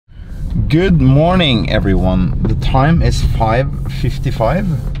Good morning, everyone. The time is 5:55,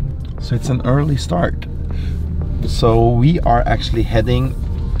 so it's an early start. So we are actually heading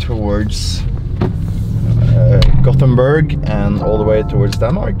towards Gothenburg and all the way towards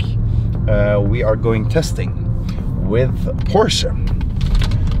Denmark. We are going testing with Porsche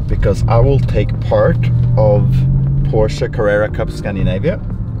because I will take part of Porsche Carrera Cup Scandinavia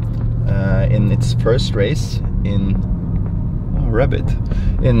in its first race in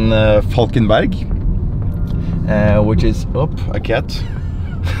Falkenberg, which is a cat.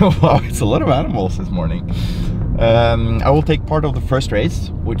 Wow, it's a lot of animals this morning. I will take part of the first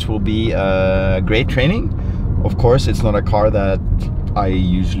race, which will be great training. Of course, it's not a car that I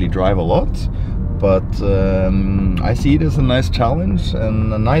usually drive a lot, but I see it as a nice challenge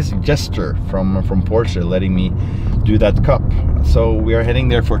and a nice gesture from Porsche letting me do that cup. So we are heading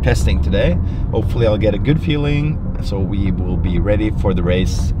there for testing today. Hopefully I'll get a good feeling, so we will be ready for the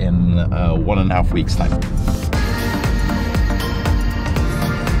race in 1.5 weeks time.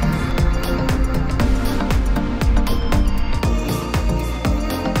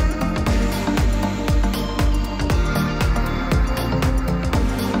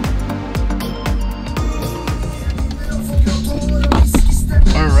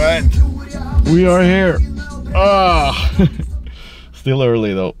 We are here. Still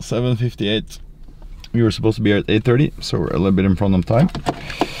early though, 7:58. We were supposed to be here at 8:30, so we're a little bit in front of time.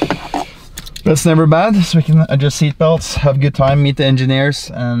 That's never bad, so we can adjust seat belts, have a good time, meet the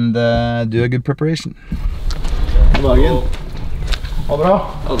engineers, and do a good preparation. God dagen. Ha det bra.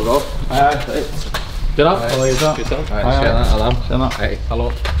 Ha det bra. Hei. Tjena. Christian. Hei. Tjena, Adam. Tjena. Hei.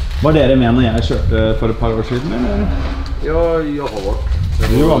 Hallå. Var dere med når jeg kjørte for et par år siden, eller? Ja, jeg har vært.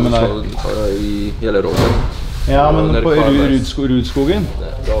 Du var med der i hele Råden. Ja, men på Rudskogen?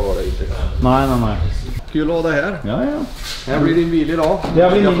 Da var det ikke. Nei. Kul å ha deg her. Ja. Her blir din bil i dag. Det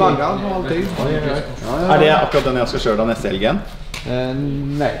blir min flaggan og allting. Er det akkurat den jeg skal kjøre da neste helgen?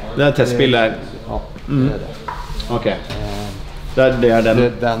 Nei. Det er testbil der? Ja, det er det. Ok. Det er den? Det er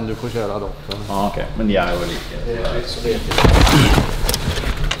den du får kjøre da. Ok, men jeg er jo like.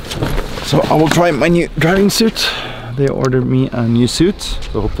 So I will try my new driving suit. They ordered me a new suit,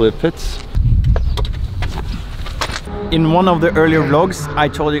 so hopefully it fits. In one of the earlier vlogs, I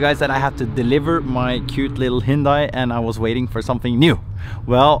told you guys that I had to deliver my cute little Hyundai and I was waiting for something new.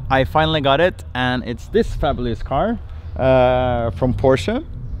 Well, I finally got it, and it's this fabulous car from Porsche.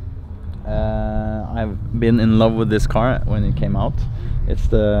 I've been in love with this car when it came out. It's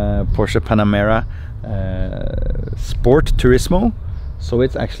the Porsche Panamera Sport Turismo. So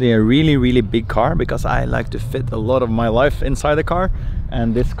it's actually a really big car because I like to fit a lot of my life inside the car,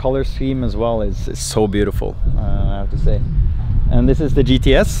 and this color scheme as well is so beautiful, I have to say. And this is the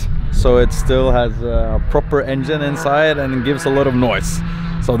GTS, so it still has a proper engine inside and it gives a lot of noise,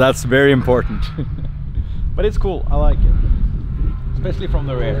 so that's very important. But it's cool, I like it, especially from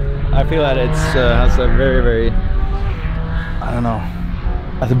the rear. I feel that it has a very I don't know,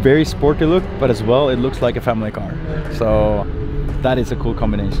 has a very sporty look, but as well it looks like a family car, so that is a cool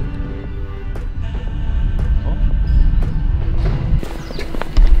combination.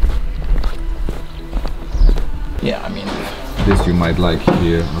 Yeah, I mean, this you might like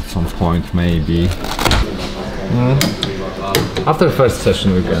here at some point, maybe. After the first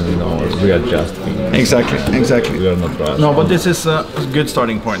session we can, readjust things. Exactly. We are not bad. No, but this is a good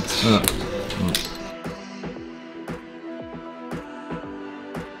starting point.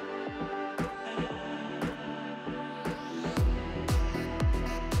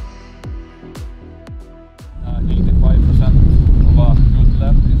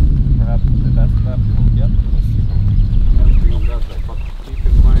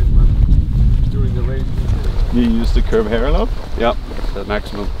 You use the curve here a lot? Yeah, the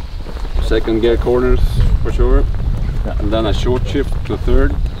maximum. Second gear corners for sure. Yeah. And then a short shift to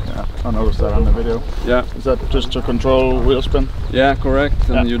third. Yeah, I noticed that on the video. Yeah. Is that just to control wheel spin? Yeah, correct.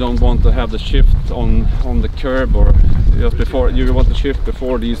 And you don't want to have the shift on the curb or just before. You want to shift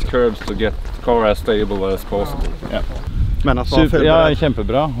before these curves to get the car as stable as possible. Yeah. Men altså, ja,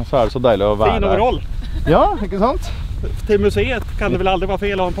 kjempebra. Og så er det så deilig å være fin overall. Ja, ikke sant? Till museet kan det väl aldrig vara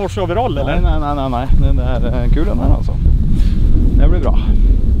fel att ha en Porsche overall, eller? Nej. Det är kul den här alltså. Det blir bra.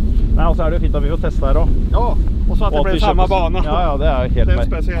 Nej, och så är det fint att vi får testa här då. Ja, och så att det blir samma bana. Ja, det är helt. Det är en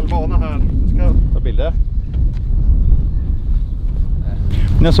speciell bana här. Ska ta bilder.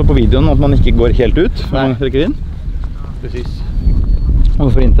 Men jag såg på videon att man inte går helt ut när man trycker in. Precis.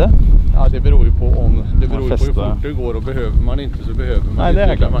 Varför inte? Ja, det beror ju på hur fort det går, och behöver man inte så behöver man. Nej, det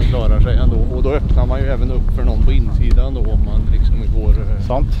är klart. Man klarar sig ändå, och då öppnar man ju även upp för någon på insidan då, om man liksom går.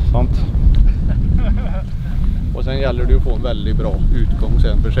 Sant. Och sen gäller det att få en väldigt bra utgång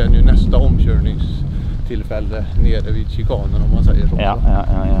sen, för sen är ju nästa omkörningstillfälle nere vid chikanen, om man säger så. Ja.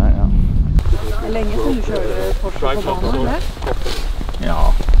 Hur länge sedan du körde Porsche på banan eller?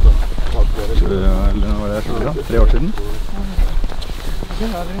 Ja. Eller vad det tror jag, 3 år sedan.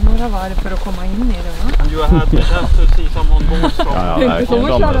 Behöver du några varv för att komma in i det, va? You had the chance to see some on board from. Det är inte som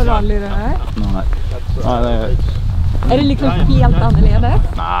att köra rally det här. Nej. Är det liksom helt annorledes?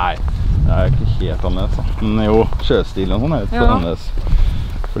 Nej, det är inte helt annorledes. Men jo, körstilen hon är lite annorledes.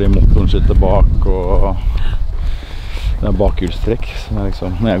 För det är motorn sitter bak och det är bakhjulsträck. Så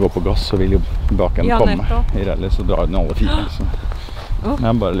liksom, när jag går på gas så vill ju baken komma i rally, så drar den alla 4. Så det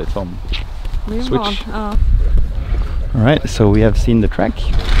är bara lite sån switch. Alright, so we have seen the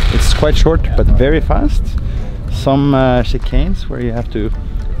track. It's quite short but very fast. Some chicanes where you have to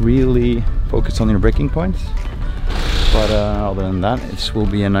really focus on your braking points. But other than that, it will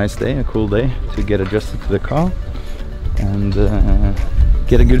be a nice day, a cool day to get adjusted to the car and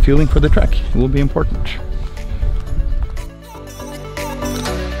get a good feeling for the track. It will be important.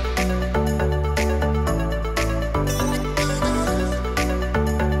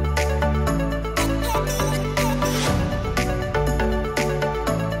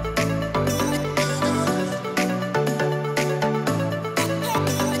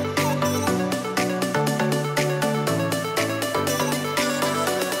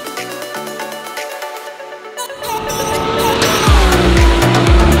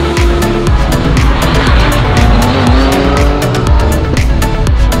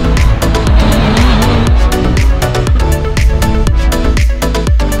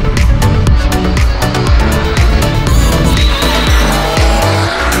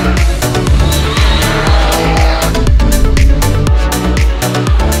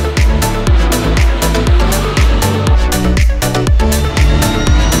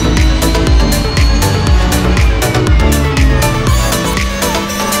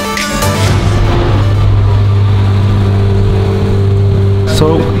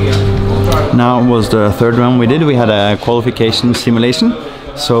 So now was the third run we did. We had a qualification simulation.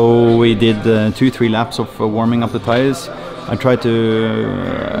 So we did 2-3 laps of warming up the tires. I tried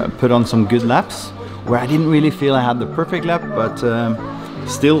to put on some good laps where I didn't really feel I had the perfect lap, but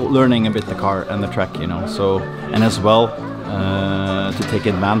still learning a bit the car and the track, you know. So, and as well to take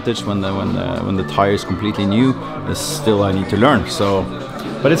advantage when the tire is completely new, is still I need to learn. So,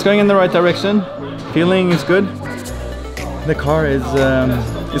 but it's going in the right direction. Feeling is good. The car is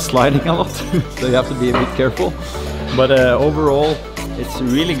sliding a lot, so you have to be a bit careful. But overall, it's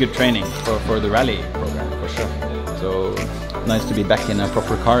really good training for the rally program, for sure. So nice to be back in a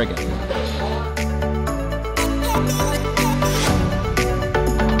proper car again.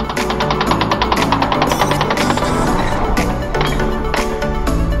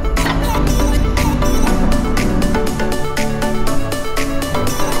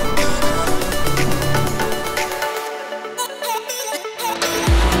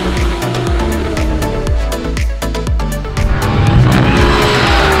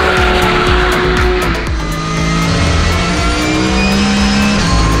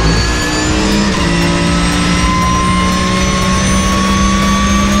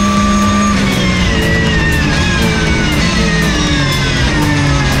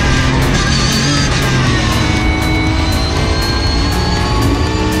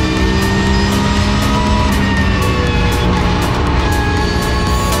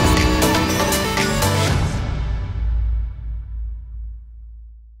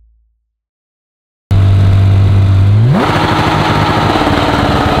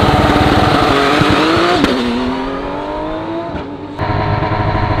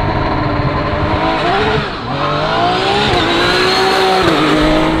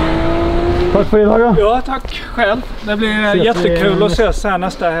 Tack för idag då. Ja, tack själv. Det blir jättekul att ses här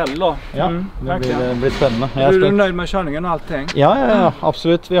nästa helg då. Ja, det blir spännande. Är du nöjd med körningen och allting? Ja,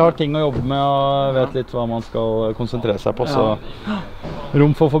 absolut. Vi har ting att jobba med och vet lite vad man ska koncentrera sig på, så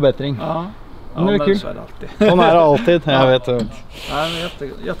rum för förbättring. Ja. Men det är kul. Så är det alltid. Sån är det alltid, jag vet det. Ja,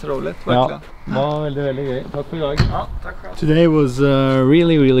 jätteroligt, verkligen. Ja, väldigt grej. Tack för idag. Ja, tack själv. Today was a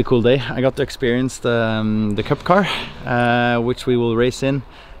really cool day. I got to experience the cup car, which we will race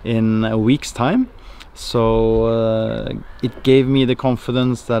in a week's time. So it gave me the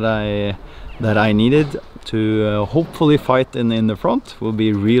confidence that I needed to hopefully fight in the front. Will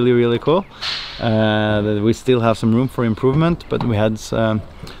be really cool. We still have some room for improvement, but we had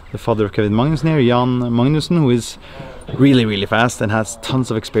the father of Kevin Magnussen here, Jan Magnussen, who is really fast and has tons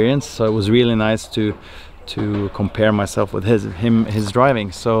of experience. So it was really nice to compare myself with his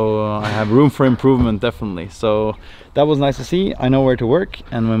driving, so I have room for improvement, definitely. So that was nice to see. I know where to work,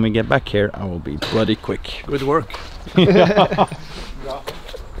 and when we get back here I will be bloody quick. Good work. Yeah.